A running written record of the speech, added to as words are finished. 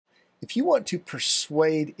If you want to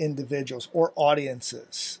persuade individuals or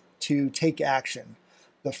audiences to take action,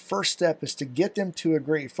 the first step is to get them to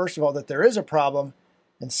agree, first of all, that there is a problem,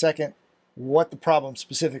 and second, what the problem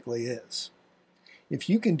specifically is. If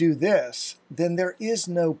you can do this, then there is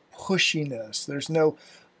no pushiness. There's no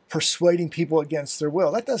persuading people against their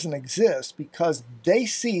will. That doesn't exist because they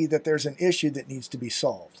see that there's an issue that needs to be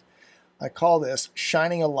solved. I call this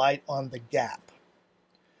shining a light on the gap.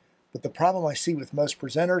 But the problem I see with most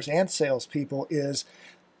presenters and salespeople is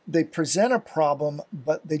they present a problem,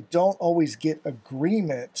 but they don't always get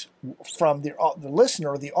agreement from the listener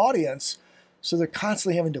or the audience, so they're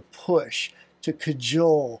constantly having to push, to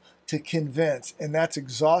cajole, to convince, and that's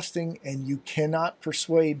exhausting, and you cannot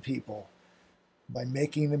persuade people by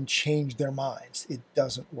making them change their minds. It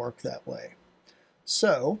doesn't work that way.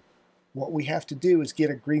 So what we have to do is get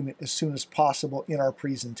agreement as soon as possible in our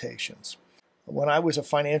presentations. When I was a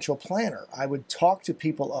financial planner, I would talk to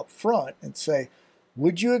people up front and say,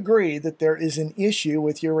 would you agree that there is an issue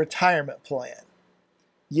with your retirement plan?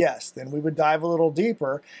 Yes. Then we would dive a little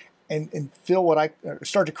deeper and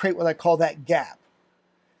start to create what I call that gap.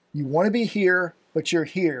 You want to be here, but you're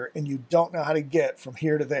here, and you don't know how to get from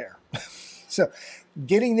here to there. So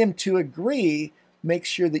getting them to agree makes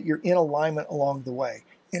sure that you're in alignment along the way.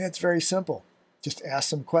 And it's very simple. Just ask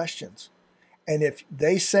some questions. And if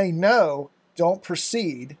they say no, don't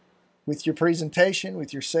proceed with your presentation,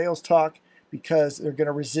 with your sales talk, because they're going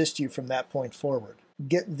to resist you from that point forward.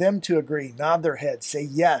 Get them to agree, nod their head, say,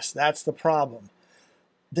 yes, that's the problem.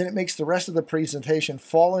 Then it makes the rest of the presentation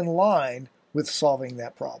fall in line with solving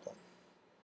that problem.